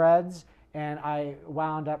the threads, and I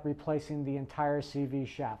wound up replacing the entire CV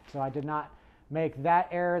shaft. So I did not make that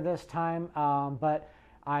error this time, but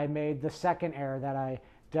I made the second error that I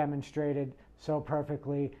demonstrated so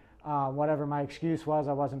perfectly. Whatever my excuse was,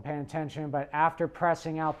 I wasn't paying attention, but after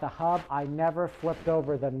pressing out the hub, I never flipped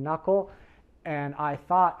over the knuckle, and I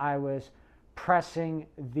thought I was pressing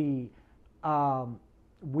the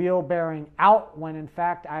wheel bearing out when in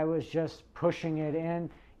fact I was just pushing it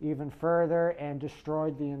in even further and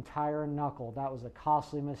destroyed the entire knuckle. That was a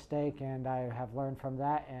costly mistake, and I have learned from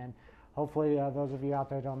that, and hopefully those of you out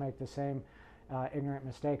there don't make the same ignorant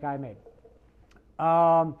mistake I made.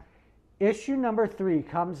 Issue number 3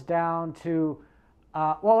 comes down to,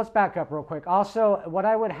 well, let's back up real quick. Also, what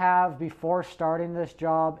I would have before starting this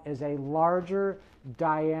job is a larger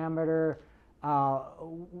diameter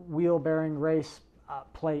wheel bearing race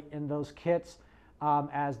plate in those kits.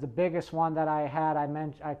 As the biggest one that I had,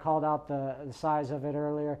 I called out the size of it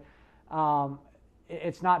earlier.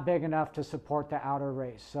 It's not big enough to support the outer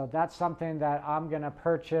race. So that's something that I'm going to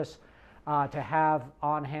purchase to have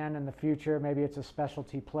on hand in the future. Maybe it's a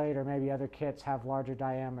specialty plate, or maybe other kits have larger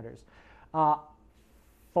diameters.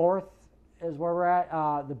 4th is where we're at.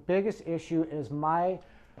 The biggest issue is my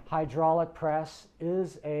hydraulic press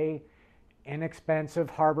is a inexpensive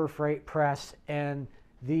Harbor Freight press, and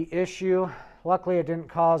the issue, luckily it didn't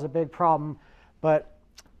cause a big problem, but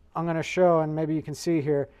I'm going to show, and maybe you can see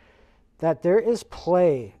here, that there is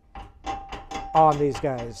play on these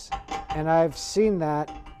guys, and I've seen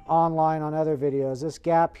that online on other videos, this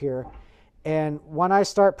gap here, and when I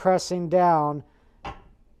start pressing down,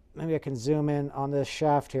 maybe I can zoom in on this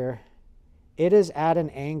shaft here, it is at an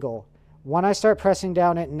angle. When I start pressing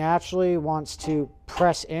down, it naturally wants to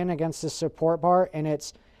press in against the support bar, and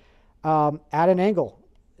it's at an angle.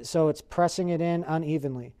 So it's pressing it in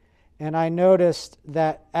unevenly. And I noticed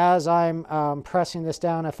that as I'm pressing this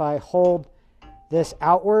down, if I hold this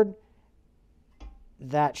outward,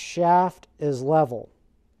 that shaft is level.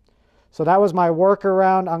 So that was my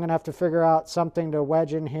workaround. I'm going to have to figure out something to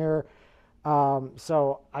wedge in here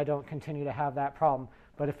so I don't continue to have that problem.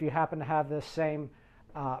 But if you happen to have this same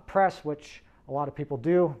press, which a lot of people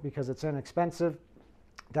do because it's inexpensive,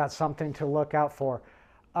 that's something to look out for.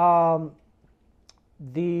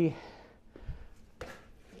 The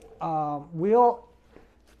wheel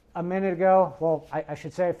a minute ago, well, I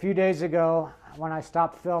should say a few days ago when I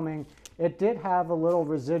stopped filming, it did have a little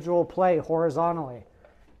residual play horizontally.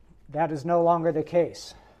 That is no longer the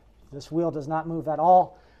case. This wheel does not move at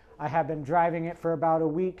all. I have been driving it for about a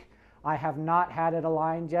week. I have not had it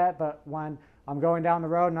aligned yet, but when I'm going down the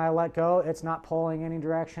road and I let go, it's not pulling any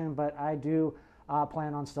direction, but I do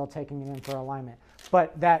plan on still taking it in for alignment.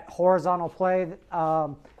 But that horizontal play,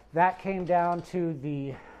 that came down to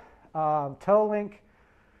the toe link.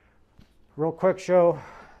 Real quick, show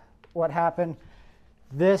what happened.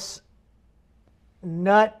 This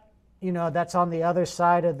nut, you know, that's on the other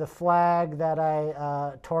side of the flag that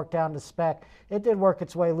I torqued down to spec, it did work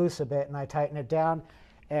its way loose a bit, and I tightened it down,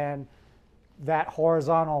 and that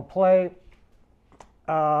horizontal play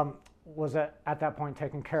was at that point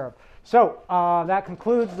taken care of. So that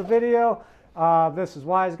concludes the video. This is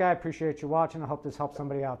Wise Guy. Appreciate you watching. I hope this helps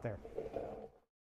somebody out there.